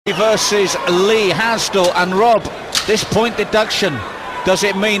versus Lee, Hasdell and Rob. This point deduction, does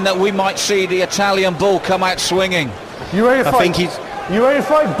it mean that we might see the Italian bull come out swinging? You ready to fight? You ready to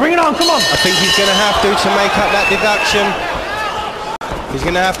fight? Bring it on, come on! I think he's going to have to make up that deduction. He's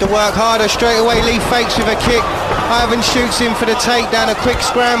going to have to work harder straight away. Lee fakes with a kick. Ivan shoots him for the takedown, a quick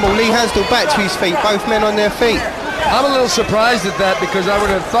scramble. Lee Hasdell back to his feet, both men on their feet. I'm a little surprised at that because I would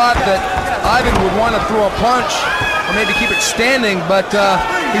have thought that Ivan would want to throw a punch or maybe keep it standing, but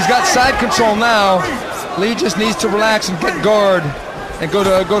he's got side control now. Lee just needs to relax and get guard and go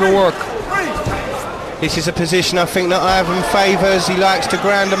to work. This is a position I think that Ivan favours. He likes to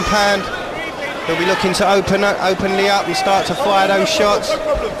ground and pound. He'll be looking to open Lee up and start to fire those shots.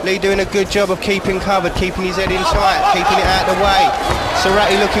 Lee doing a good job of keeping covered, keeping his head in tight, keeping it out of the way.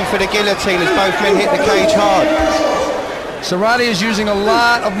 Serati looking for the guillotine as both men hit the cage hard. Serati is using a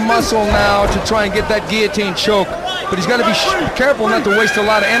lot of muscle now to try and get that guillotine choke, but he's got to be careful not to waste a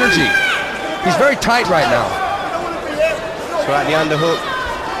lot of energy. He's very tight right now. Serati the underhook.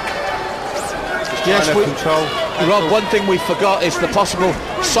 Yes, Rob, one thing we forgot is the possible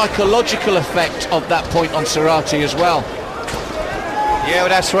psychological effect of that point on Serati as well. Yeah, well,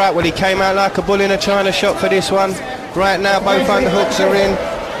 that's right. Well, he came out like a bull in a china shop for this one. Right now, both underhooks are in,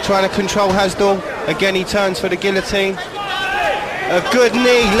 trying to control Hasdell. Again, he turns for the guillotine. A good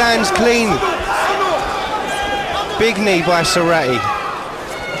knee, lands clean. Big knee by Serati.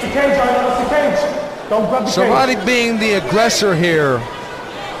 Serati being the aggressor here.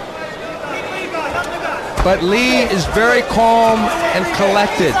 But Lee is very calm and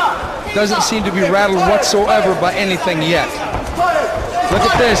collected. Doesn't seem to be rattled whatsoever by anything yet. Look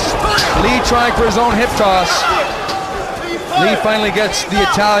at this. Lee trying for his own hip toss. Lee finally gets the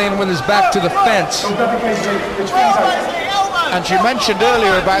Italian with his back to the fence. And you mentioned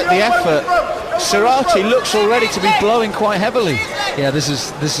earlier about the effort. Serati looks already to be blowing quite heavily. Yeah, this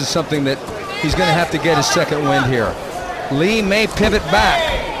is something that he's going to have to get his second wind here. Lee may pivot back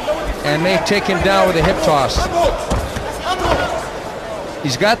and may take him down with a hip toss.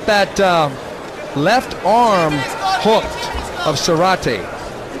 He's got that left arm hooked of Serati.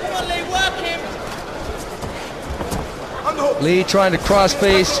 Lee trying to cross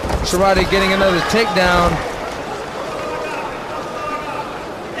face, Serati getting another takedown.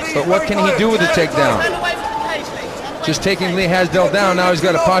 But what can he do with the takedown? Just taking Lee Hasdell down, now he's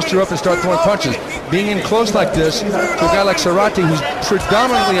got to posture up and start throwing punches. Being in close like this, to a guy like Serati, who's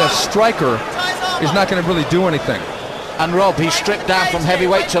predominantly a striker, is not going to really do anything. And Rob, he's stripped down from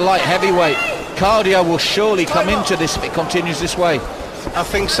heavyweight to light heavyweight. Cardio will surely come into this if it continues this way. I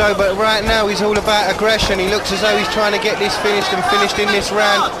think so, but right now he's all about aggression. He looks as though he's trying to get this finished and finished in this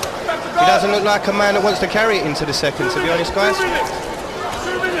round. He doesn't look like a man that wants to carry it into the second, to be honest, guys.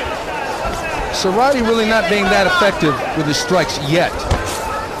 Serati really not being that effective with his strikes yet.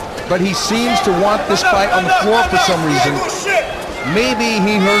 But he seems to want this fight on the floor for some reason. Maybe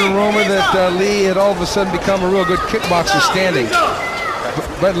he heard a rumor that Lee had all of a sudden become a real good kickboxer standing.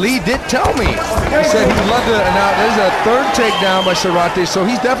 But Lee did tell me. He said he'd love to. Now there's a third takedown by Serati, so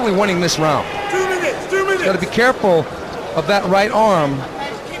he's definitely winning this round. 2 minutes. Got to be careful of that right arm.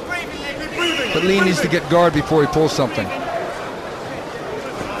 But Lee needs to get guard before he pulls something.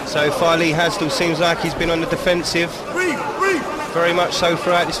 So far, Lee Hasdell seems like he's been on the defensive. Very much so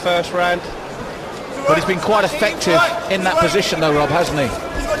throughout this first round. But he's been quite effective in that position though, Rob, hasn't he?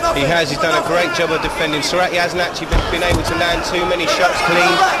 He has. He's done a great job of defending. Serati hasn't actually been able to land too many shots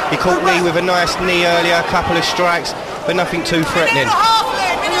clean. He caught Lee with a nice knee earlier, a couple of strikes, but nothing too threatening.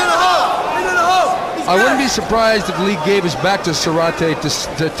 I wouldn't be surprised if Lee gave his back to Serati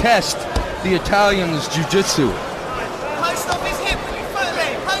to test the Italian's jiu-jitsu. Post off his hip with your foot,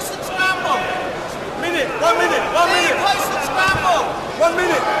 Lee. Post and scramble. 1 minute. Lee, post and scramble. 1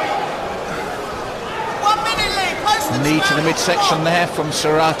 minute. 1 minute, Lee. Post and Knee to the midsection there from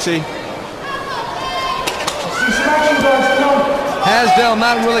Serati. Hasdell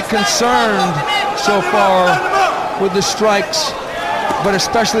not really concerned so far with the strikes, but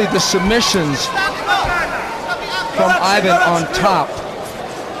especially the submissions from Ivan on top.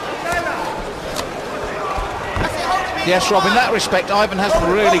 Yes, Rob, in that respect, Ivan hasn't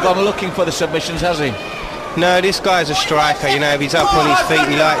really gone looking for the submissions, has he? No, this guy's a striker, you know. If he's up on his feet,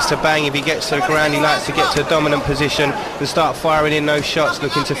 he likes to bang. If he gets to the ground, he likes to get to a dominant position and start firing in those shots,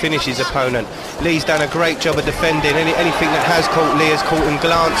 looking to finish his opponent. Lee's done a great job of defending. Anything that has caught Lee has caught him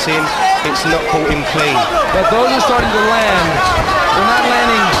glancing. It's not caught him clean. But those are starting to land. They're not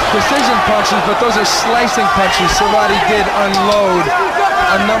landing precision punches, but those are slicing punches. Serati did unload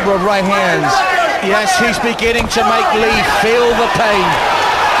a number of right hands. Yes, he's beginning to make Lee feel the pain.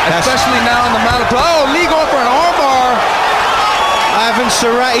 Especially now in the mount of... Oh, Lee going for an armbar. Ivan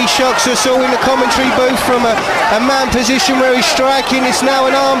Serati shocks us all in the commentary booth from a man position where he's striking. It's now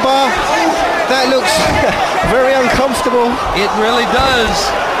an armbar. That looks very uncomfortable. It really does.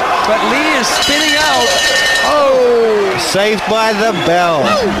 But Lee is spinning out. Oh! Saved by the bell.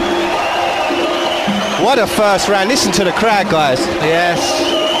 What a first round. Listen to the crowd, guys. Yes.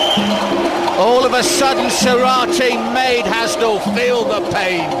 All of a sudden, Serati made Hasdell feel the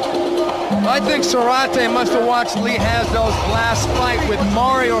pain. I think Serati must have watched Lee Hasdell's last fight with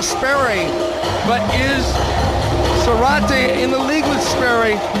Mario Sperry. But is Serati in the league with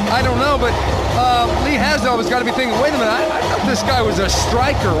Sperry? I don't know, but Lee Hasdell has got to be thinking, wait a minute, I thought this guy was a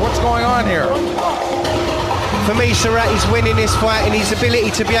striker. What's going on here? For me, Serati's winning this fight in his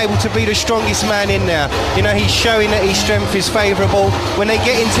ability to be able to be the strongest man in there. You know, he's showing that his strength is favourable. When they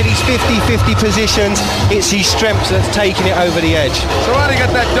get into these 50-50 positions, it's his strength that's taking it over the edge. Serati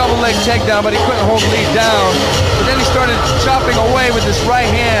got that double leg takedown, but he couldn't hold Lee down. But then he started chopping away with his right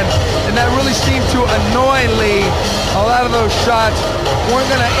hand, and that really seemed to annoy Lee. A lot of those shots weren't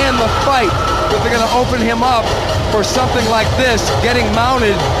going to end the fight, but they're going to open him up for something like this, getting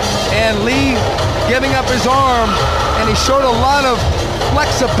mounted, and Lee giving up his arm, and he showed a lot of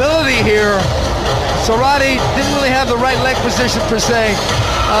flexibility here. Serati didn't really have the right leg position per se.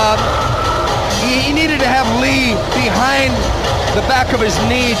 He needed to have Lee behind the back of his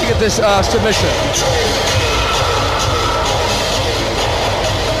knee to get this submission.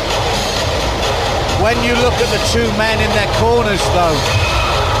 When you look at the two men in their corners, though,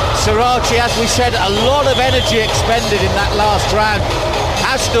 Serati, as we said, a lot of energy expended in that last round.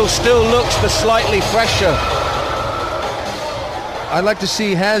 Hasdell still looks the slightly fresher. I'd like to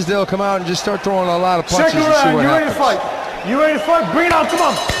see Hasdell come out and just start throwing a lot of punches. Second round, you ready to fight? You ready to fight? Bring it on, come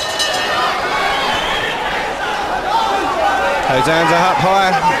on. Those hands are up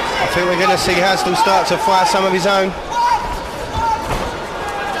high. I think we're going to see Hasdell start to fire some of his own.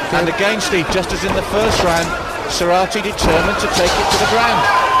 And again, Steve, just as in the first round, Serati determined to take it to the ground.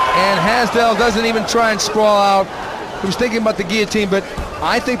 And Hasdell doesn't even try and sprawl out. He was thinking about the guillotine, but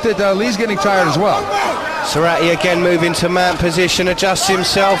I think that Lee's getting tired as well. Serati again moving to mount position, adjusts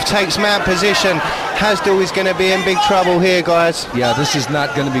himself, takes mount position. Hasdell is going to be in big trouble here, guys. Yeah, this is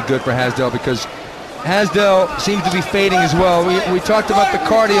not going to be good for Hasdell because Hasdell seems to be fading as well. We talked about the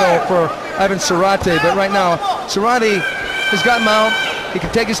cardio for Ivan Serati, but right now, Serati has got mount. He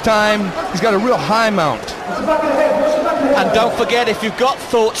can take his time. He's got a real high mount. And don't forget, if you've got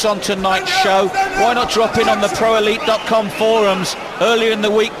thoughts on tonight's show, why not drop in on the ProElite.com forums. Earlier in the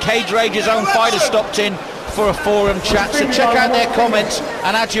week, Cage Rage's own fighter stopped in for a forum chat, so check out their comments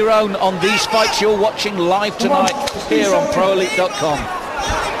and add your own on these fights you're watching live tonight here on ProElite.com.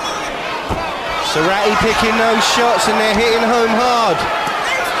 Serati picking those shots and they're hitting home hard.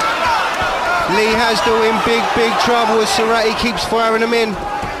 Lee Hasdell in big trouble as Serati keeps firing them in.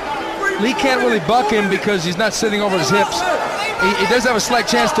 Lee can't really buck him because he's not sitting over his hips. He does have a slight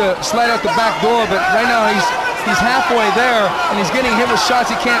chance to slide out the back door, but right now he's halfway there and he's getting hit with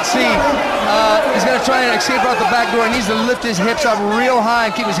shots he can't see. He's going to try and escape out the back door. He needs to lift his hips up real high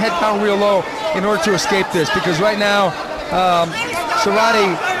and keep his head down real low in order to escape this, because right now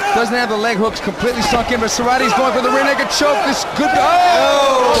Serati doesn't have the leg hooks completely sunk in, but Serati's going for the rear naked choke. This could be,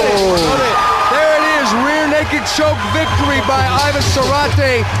 there it is, rear naked choke victory by Ivan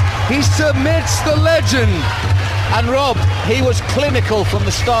Serati. He submits the legend. And Rob, he was clinical from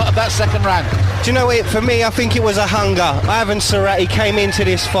the start of that second round. Do you know what, for me, I think it was a hunger. Ivan Serati came into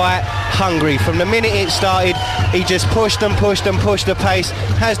this fight hungry. From the minute it started, he just pushed and pushed and pushed the pace.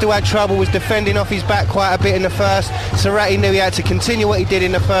 Hasdell had trouble, was defending off his back quite a bit in the first. Serati knew he had to continue what he did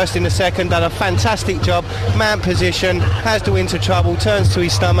in the first, in the second, done a fantastic job. Mount position, Hasdell into trouble, turns to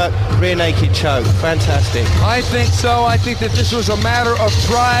his stomach, rear naked choke. Fantastic. I think so. I think that this was a matter of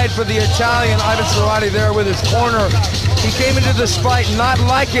pride for the Italian, Ivan Serati, there with his corner. He came into this fight not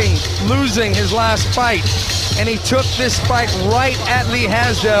liking losing his last fight, and he took this fight right at Lee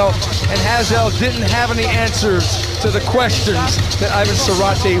Hasdell, and Hasdell didn't have any answers to the questions that Ivan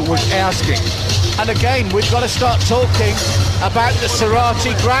Serati was asking. And again, we've got to start talking about the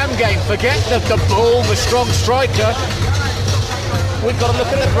Serati ground game. Forget the bull, the strong striker. We've got to look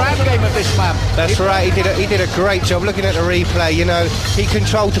at the ground game of this man. That's right, he did a great job. Looking at the replay, you know, he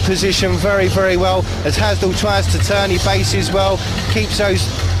controlled the position very well. As Hasdell tries to turn, he bases well, keeps those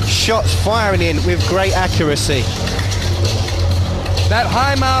shots firing in with great accuracy. That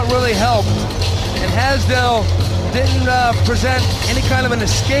high mount really helped, and Hasdell didn't present any kind of an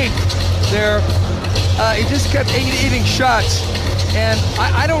escape there. He just kept eating shots. And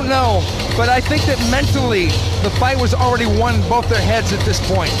I don't know, but I think that mentally the fight was already won both their heads at this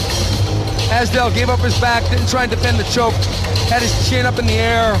point. Hasdell gave up his back, didn't try and defend the choke, had his chin up in the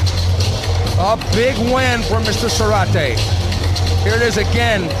air. A big win for Mr. Serati. Here it is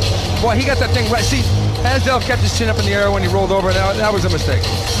again. Boy, he got that thing right. See, Hasdell kept his chin up in the air when he rolled over. That was a mistake.